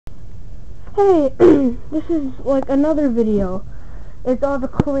Hey, this is like another video. It's all the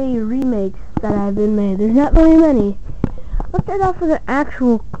clay remakes that have been made. There's not very many. Let's start off with an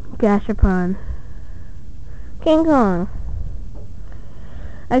actual gashapon. King Kong.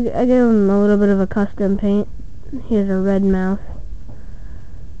 I gave him a little bit of a custom paint. He has a red mouth.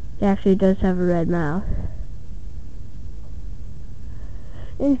 He actually does have a red mouth.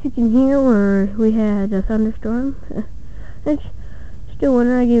 And if you can hear where we had a thunderstorm, it's still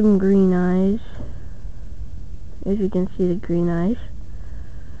winter. I gave him green eyes. As you can see, the green eyes.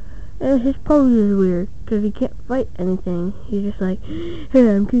 And his pose is weird, because he can't fight anything. He's just like, hey,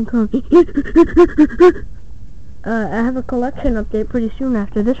 I'm King Kong. I have a collection update pretty soon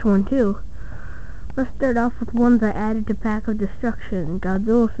after this one, too. Let's start off with ones I added to Pack of Destruction.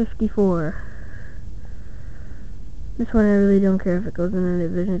 Godzilla 54. This one I really don't care if it goes into night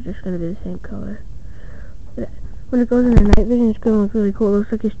vision, it's just going to be the same color. When it goes into night vision, it's going to look really cool. It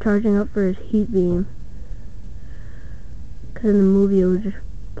looks like he's charging up for his heat beam. Because in the movie it was just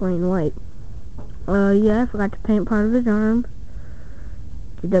plain white. Yeah, I forgot to paint part of his arm.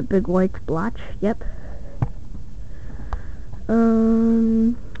 Did that big white splotch? Yep.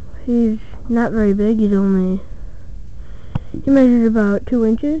 He's not very big. He measures about 2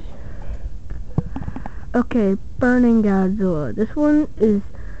 inches. Okay, Burning Godzilla. This one is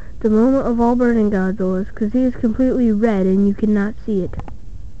the moment of all Burning Godzillas, because he is completely red and you cannot see it.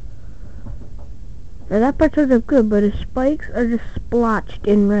 Now that part shows up good, but his spikes are just splotched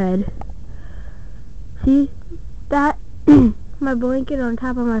in red. See? That, my blanket on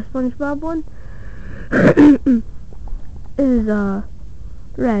top of my SpongeBob one, is,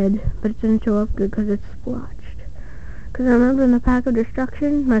 red, but it doesn't show up good because it's splotched. Because I remember in the Pack of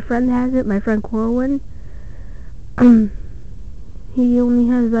Destruction, my friend has it, my friend Corwin, he only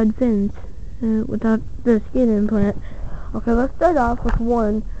has red fins, without the skin implant. Okay, let's start off with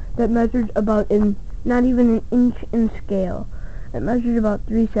one that measures about not even an inch in scale. It measures about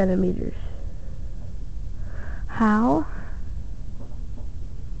 3 centimeters. How?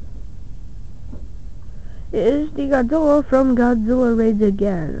 It is the Godzilla from Godzilla Raids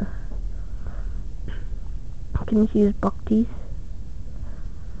Again. Can you see his buck teeth?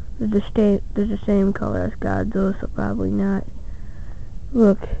 They're the same color as Godzilla, so probably not.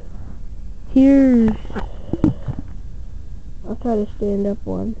 Look, here's... I'll try to stand up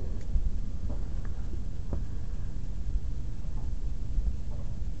one.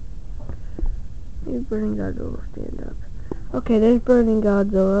 Here's Burning Godzilla, stand up. Okay, there's Burning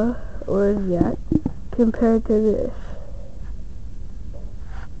Godzilla, or is that, compared to this.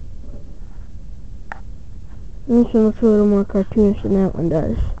 And this one looks a little more cartoonish than that one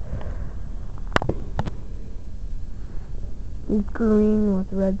does. It's green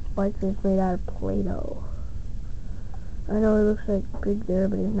with red spikes. It's made out of Play-Doh. I know it looks like big there,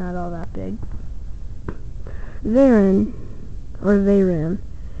 but he's not all that big. Varen.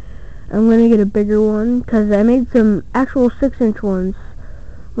 I'm going to get a bigger one, because I made some actual 6-inch ones.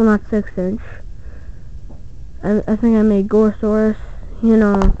 Well, not 6-inch. I think I made Gorosaurus. You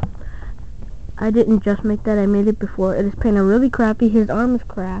know, I didn't just make that, I made it before. It is painted really crappy. His arm is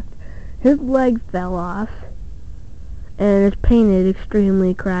cracked. His leg fell off. And it's painted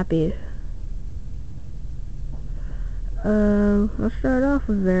extremely crappy. Let's start off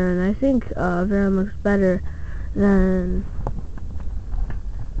with Varen. I think Varen looks better than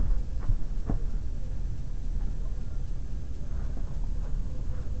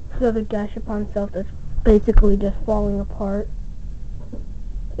the other Gashapon self that's basically just falling apart.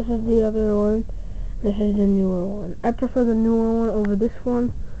 This is the other one. This is the newer one. I prefer the newer one over this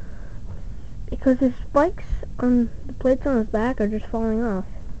one because his spikes on the plates on his back are just falling off.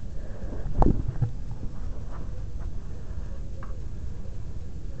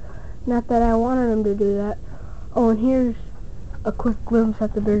 Not that I wanted him to do that. Oh, and here's a quick glimpse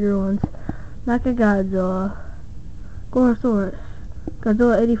at the bigger ones. Mechagodzilla, Gorosaurus,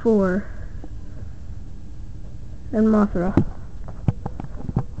 Godzilla 84, and Mothra.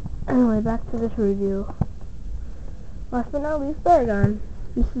 Anyway, back to this review. Last but not least, Baragon.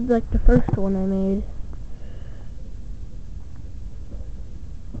 This is like the first one I made.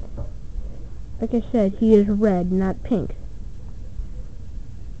 Like I said, he is red, not pink.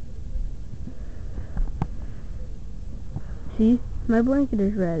 See? My blanket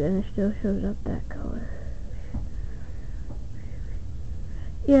is red and it still shows up that color.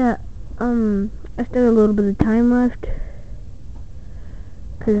 Yeah, I still have a little bit of time left.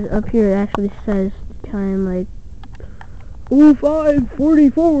 Because up here it actually says the time, like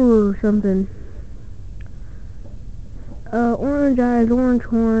 05:44 or something. Orange eyes, orange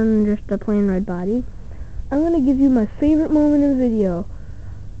horn, just a plain red body. I'm going to give you my favorite moment in the video.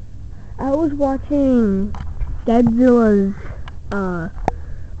 I was watching Godzilla's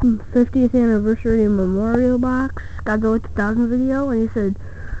 50th anniversary memorial box, Godzilla 2000 video, and he said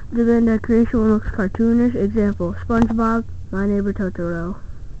the Bandai creation one looks cartoonish. Example: SpongeBob, My Neighbor Totoro.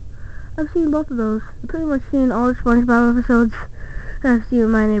 I've seen both of those. I've pretty much seen all the SpongeBob episodes, and I've seen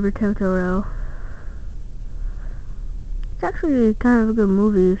My Neighbor Totoro. It's actually kind of a good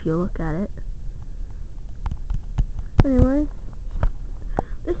movie if you look at it. Anyway,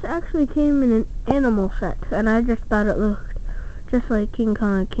 this actually came in an animal set, and I just thought it looked just like King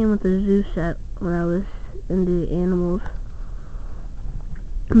Kong. It came with a zoo set when I was into animals.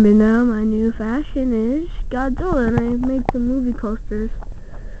 But now my new fashion is Godzilla, and I make some movie posters.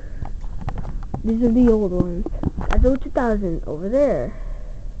 These are the old ones. Godzilla 2000 over there.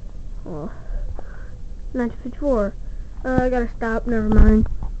 Oh, 1954. I gotta stop. Never mind.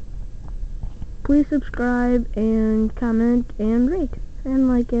 Please subscribe and comment and rate and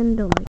like and don't like.